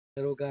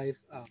Hello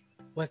guys,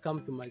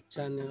 welcome to my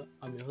channel.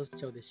 I'm your host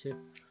Chow the Chef,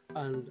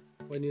 and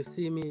when you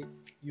see me,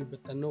 you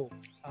better know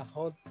a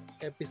hot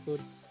episode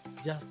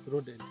just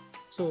rodent.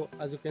 So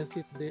as you can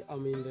see today,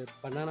 I'm in the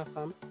banana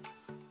farm,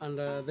 and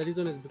the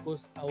reason is because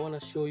I want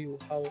to show you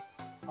how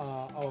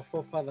our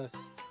forefathers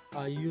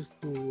used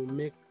to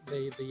make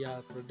the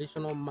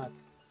traditional mat.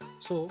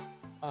 So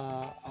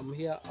I'm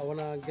here. I want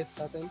to get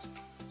started.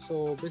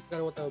 So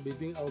basically, what I'll be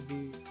doing, I'll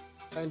be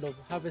kind of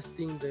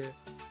harvesting the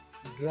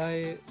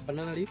dry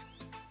banana leaves,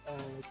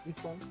 like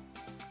this one.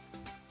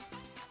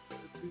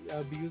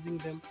 I'll be using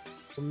them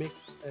to make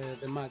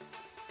the mat.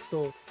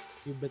 So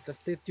you better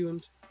stay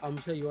tuned.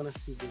 I'm sure you wanna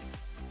see this.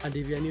 And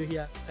if you're new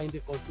here,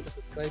 kindly consider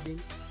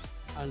subscribing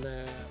and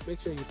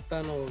make sure you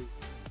turn on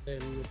the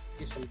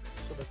notification bell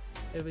so that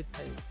every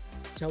time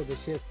Chow the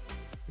Chef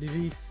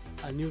release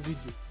a new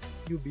video,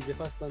 you'll be the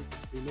first one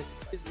to be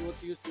notified. This is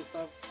what used to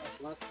serve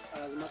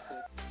as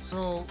mattress.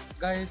 So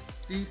guys,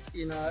 this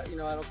in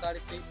our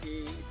locality,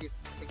 it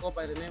go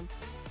by the name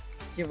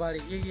kíbarí.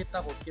 Yeye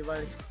tako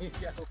kíbarí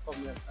yako kwa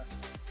mleta.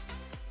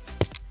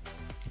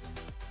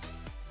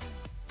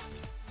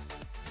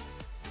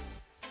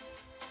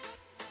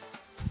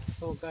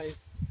 So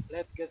guys,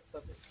 let's get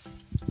started.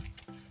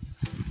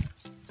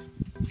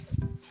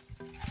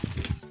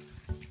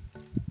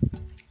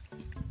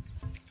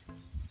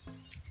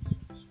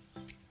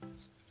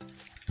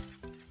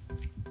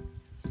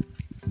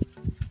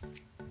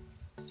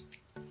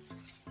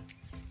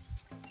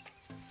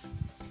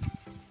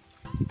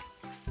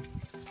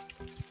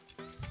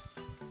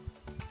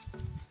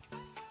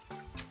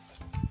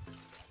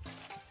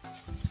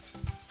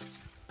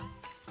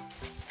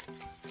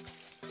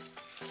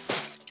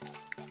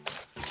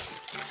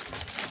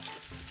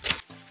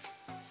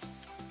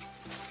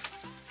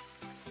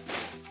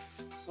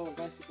 So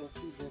guys, you can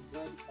see the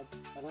dried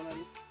banana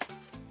leaf.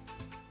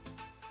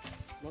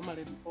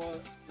 Normally before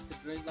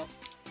it dries up,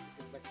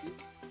 it's like this.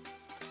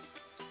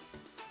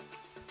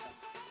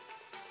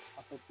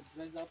 After it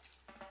dries up,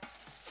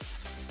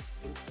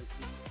 it looks like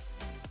this.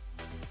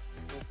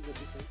 You can see the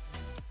difference.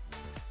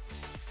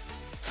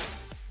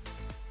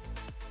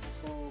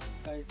 So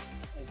guys,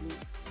 I think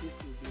this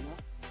will be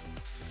enough.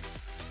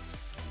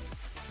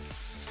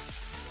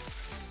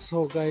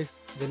 So guys,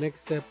 the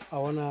next step, I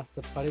wanna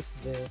separate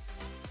the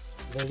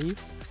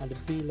leaf and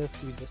be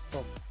left with the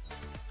stalk.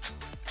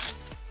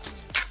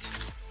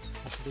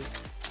 Like this.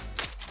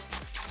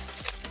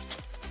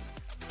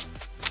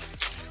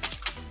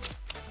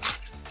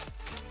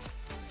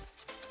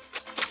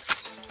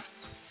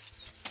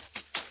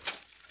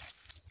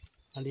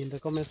 And in the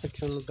comment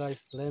section, guys,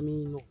 let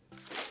me know.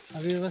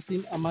 Have you ever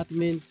seen a mat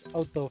made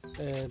out of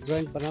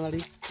dried banana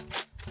leaves?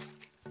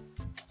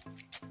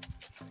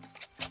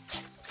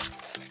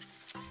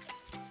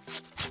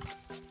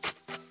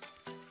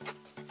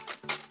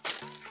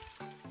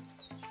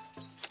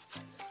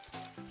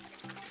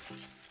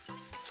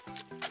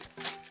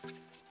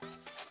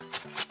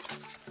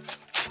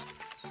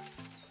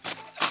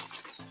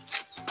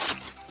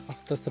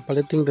 After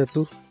separating the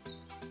two,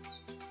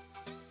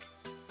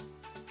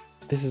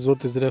 this is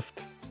what is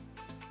left,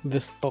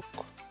 the stalk.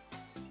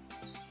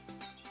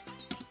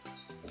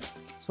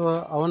 So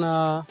I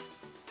wanna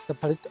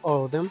separate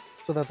all of them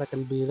so that I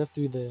can be left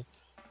with the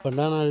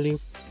banana leaf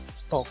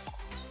stalk.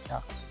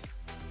 Yeah.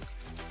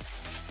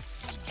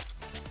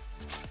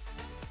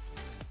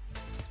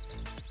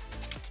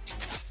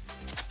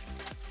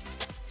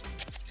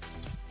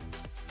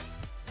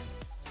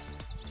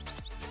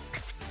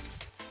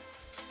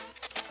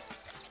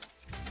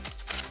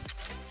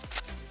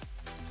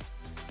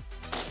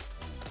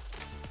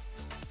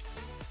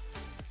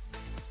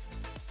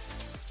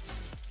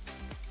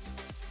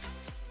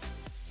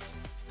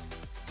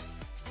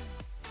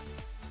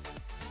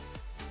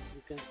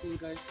 You can see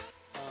guys,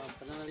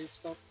 banana leaf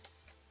stalk.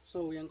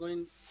 So we are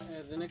going,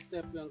 the next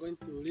step, we are going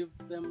to leave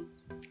them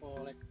for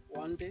like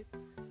 1 day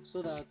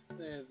so that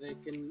they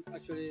can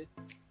actually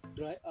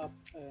dry up,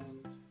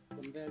 and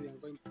from there we are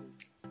going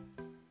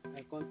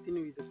to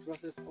continue with the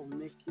process of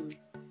making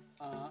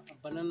a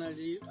banana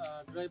leaf,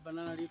 dry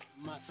banana leaf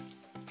mat.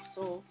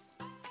 So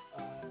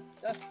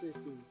just stay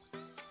tuned.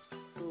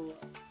 So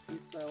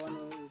this one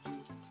will be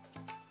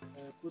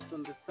put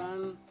on the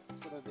sun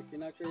so that they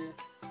can actually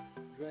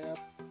dry up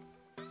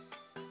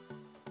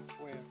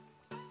well.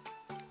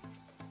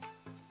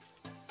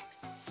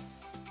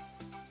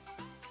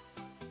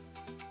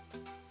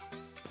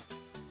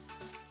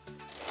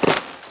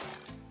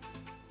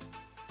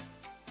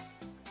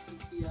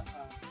 Here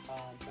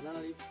are banana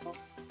leaf stock.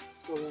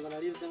 So we're gonna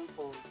leave them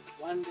for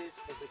 1 day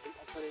so that they can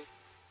actually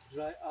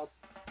dry up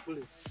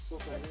fully. So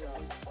for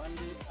 1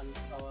 day and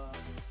our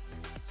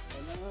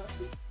banana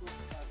leaf stock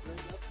are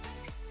dried up.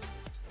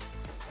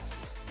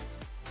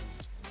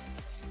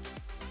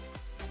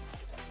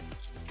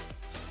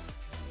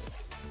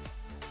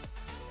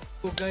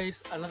 So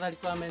guys, another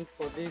requirement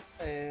for this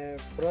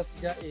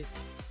procedure is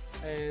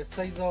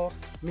scissor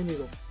mini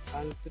ropes,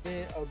 and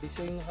today I'll be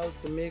showing how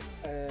to make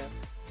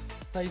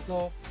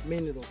scissor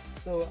mini rope.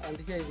 So, and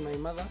here is my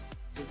mother.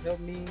 She helped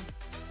me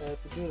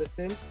to do the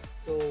same.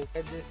 So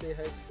can you say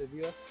hi to the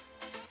viewers?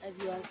 Hi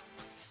viewers.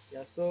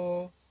 Yeah,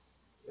 so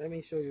let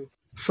me show you.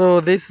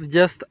 So this is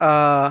just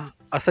a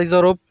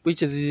scissor rope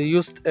which is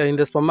used in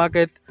the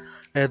supermarket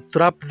to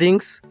wrap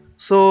things.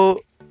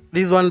 So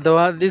this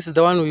is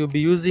the one we'll be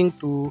using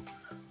to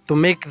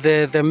make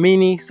the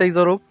mini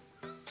scissor rope.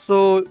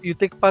 So you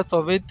take part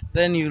of it,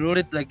 then you roll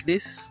it like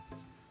this,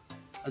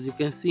 as you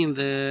can see in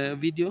the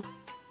video.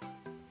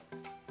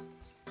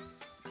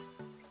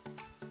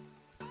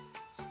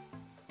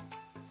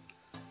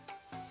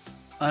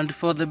 And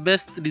for the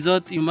best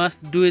result, you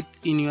must do it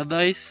in your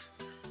dice,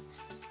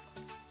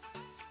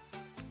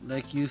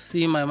 like you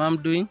see my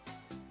mom doing.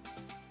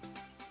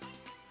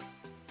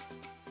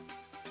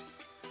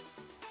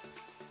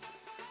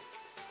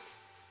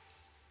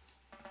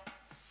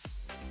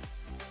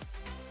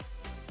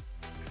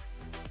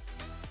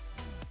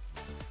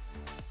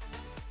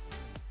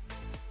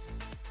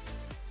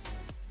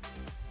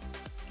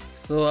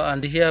 So,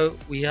 and here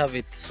we have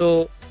it.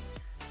 So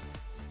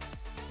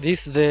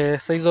this is the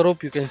scissor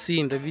rope you can see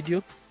in the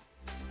video,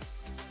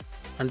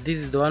 and this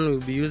is the one we'll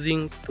be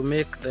using to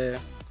make the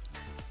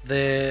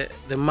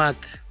mat.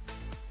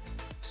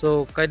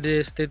 So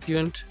kindly stay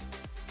tuned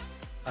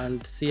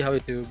and see how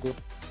it will go.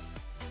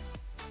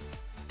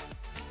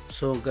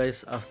 So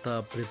guys,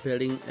 after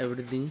preparing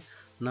everything,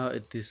 now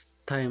it is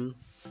time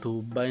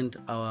to bind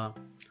our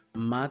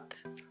mat.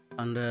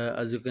 And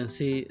as you can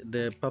see,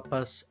 the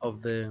purpose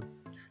of the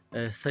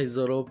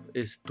scissor rope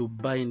is to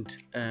bind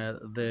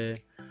the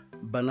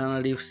banana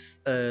leaves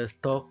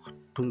stalk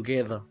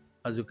together,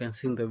 as you can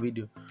see in the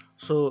video.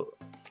 So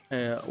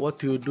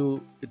what you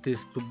do, it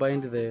is to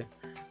bind the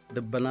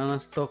banana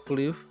stalk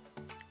leaf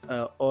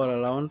all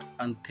around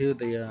until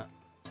they are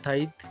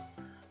tight,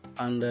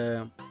 and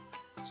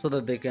so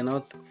that they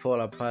cannot fall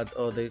apart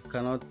or they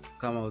cannot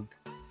come out.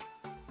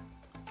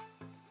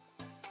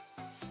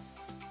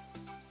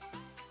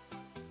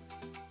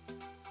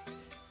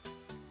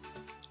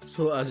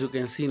 So as you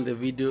can see in the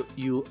video,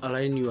 you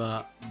align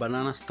your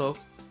banana stalk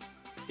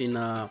in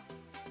a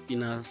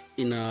in a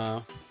in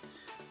a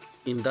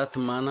in that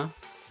manner.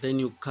 Then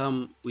you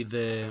come with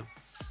the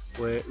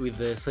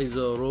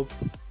scissor rope,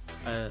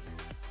 uh,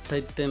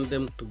 tighten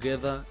them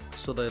together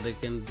so that they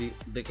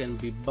can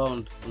be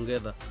bound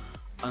together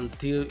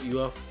until you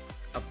have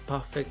a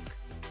perfect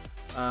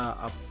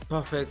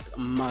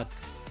mat.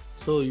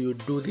 So you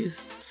do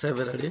this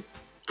severally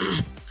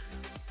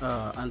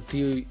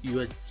until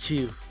you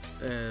achieve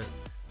the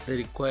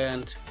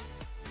required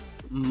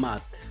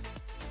mat.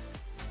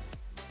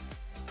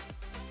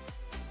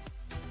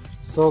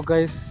 So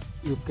guys,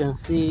 you can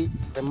see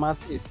the mat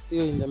is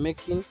still in the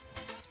making.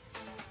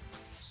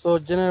 So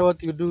generally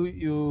what you do,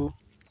 you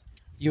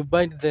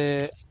bind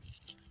the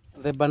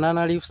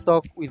banana leaf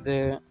stalk with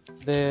the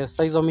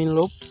sesame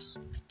loops,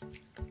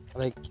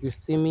 like you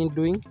see me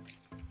doing.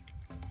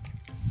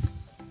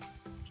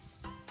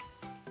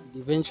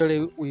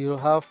 Eventually we will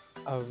have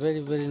a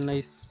very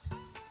nice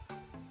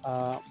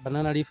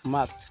banana leaf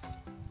mat,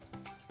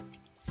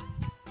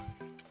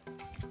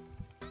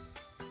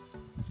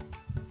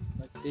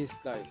 like this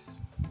guys.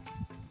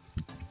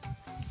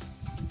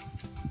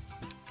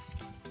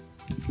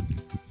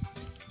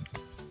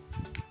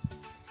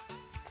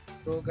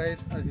 So guys,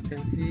 as you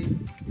can see,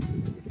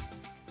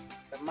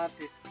 the mat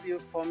is still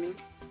forming.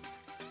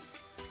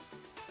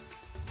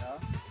 Yeah,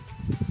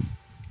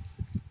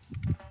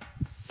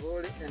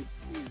 slowly and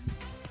easy.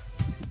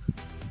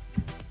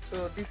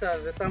 So these are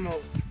some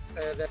of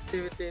the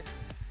activities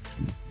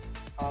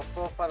our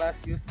forefathers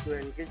used to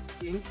engage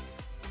in.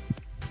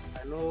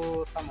 I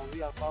know some of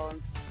you have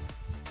found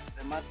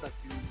the mats that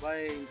you buy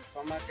in the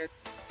supermarket,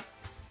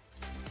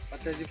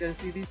 but as you can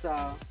see, these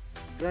are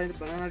dried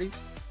banana leaves,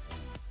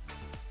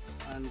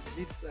 and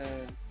this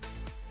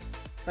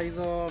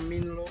scissor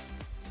minlo.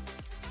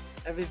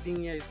 Everything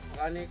here is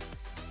organic.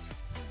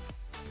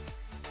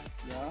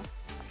 Yeah.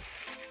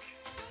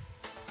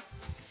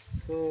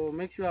 So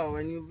make sure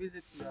when you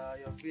visit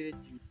your village,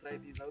 you try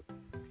this out.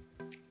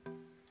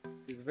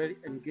 It's very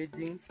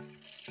engaging.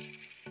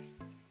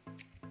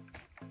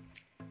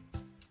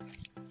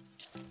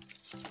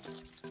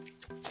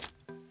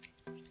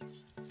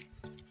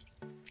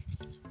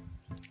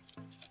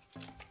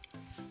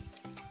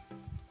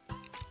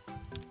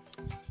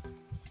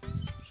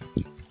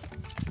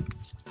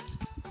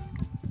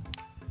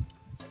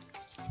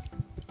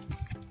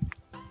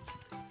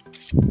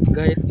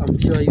 Guys, I'm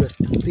sure you are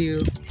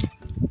still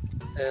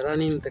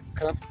running the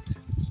craft.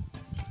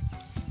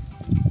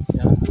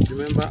 Yeah, and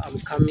remember, I'm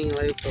coming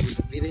live from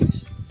the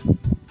village.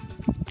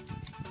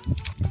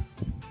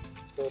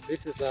 So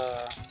this is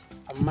a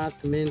mat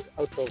made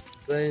out of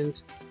dried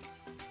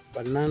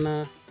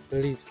banana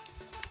leaves.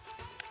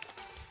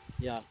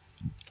 Yeah.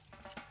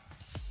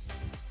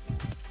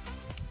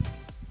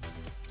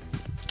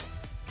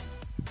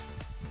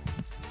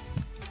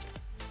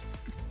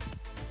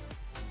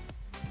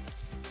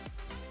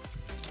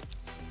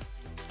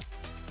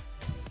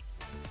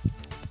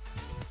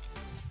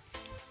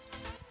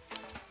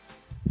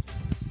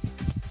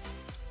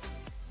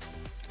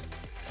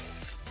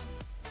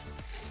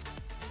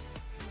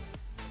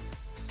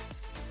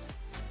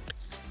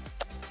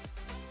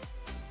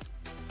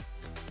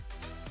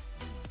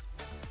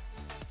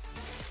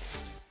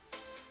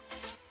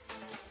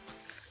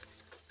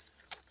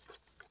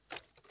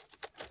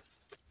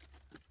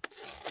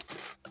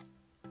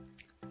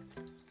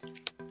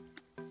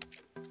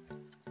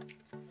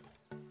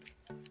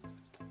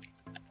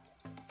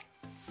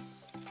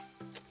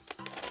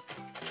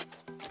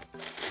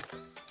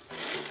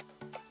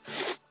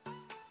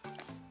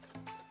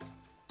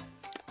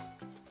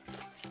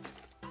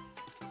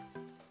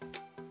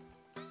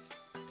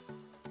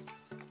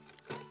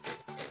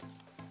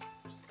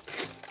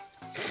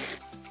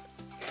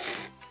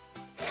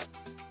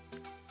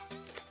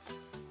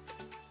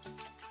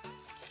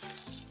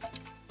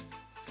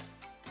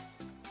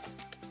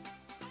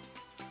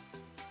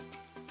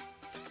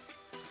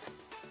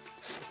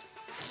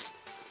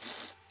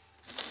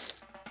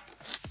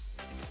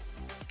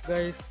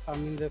 Guys,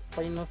 I'm in the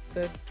final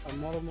set.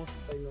 I'm almost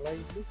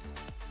finalizing.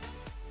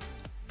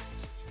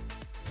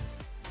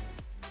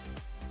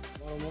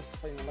 Almost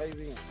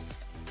finalizing.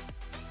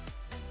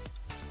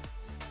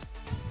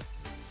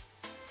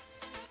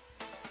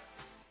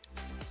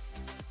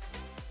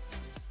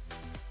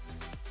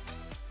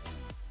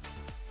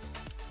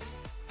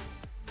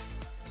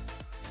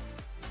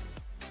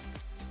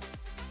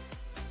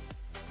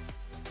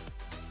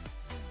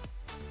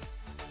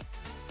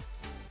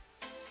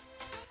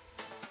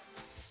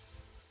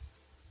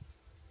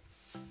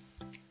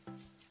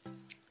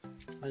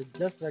 And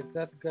just like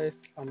that, guys,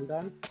 I'm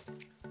done.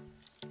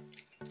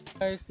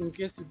 Guys, in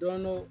case you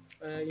don't know,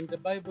 in the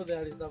Bible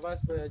there is a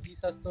verse where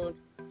Jesus told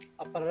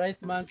a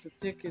paralyzed man to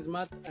take his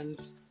mat and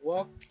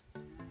walk.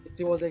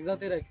 It was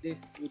exactly like this.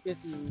 In case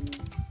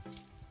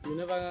you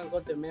never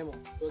got the memo,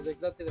 it was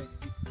exactly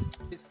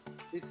like this.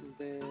 This is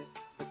the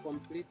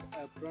complete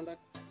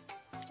product,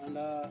 and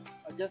I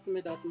just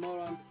made a small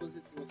one because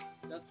it was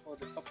just for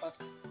the purpose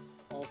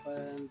of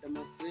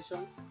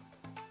demonstration.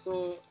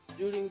 So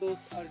during those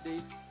early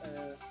days,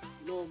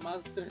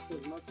 mattress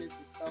was not yet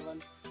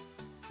discovered.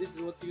 This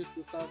is what used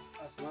to serve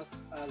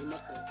as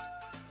mattress.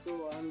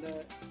 So and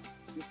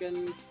you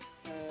can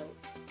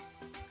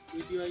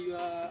with your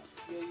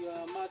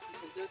mat, you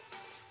can just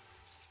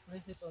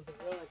place it on the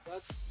ground like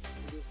that.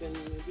 You can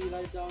maybe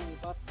lie down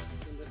and bask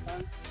in the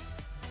sun.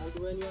 And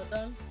when you are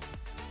done,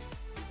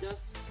 you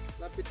just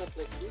wrap it up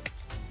like this.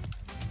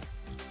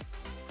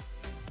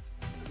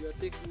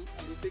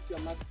 You take your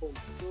mat home.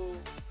 So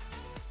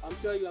I'm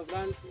sure you have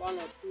learned one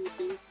or two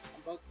things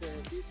about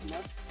this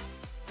mat.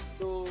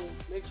 So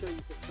make sure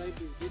you subscribe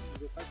if this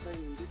is the first time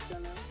in this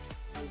channel,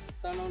 and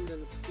turn on the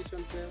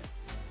notification bell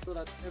so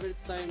that every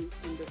time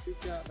in the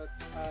future that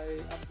I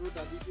upload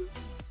a video,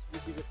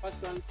 you'll be the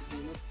first one to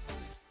be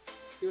notified.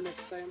 See you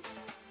next time.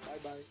 Bye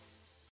bye.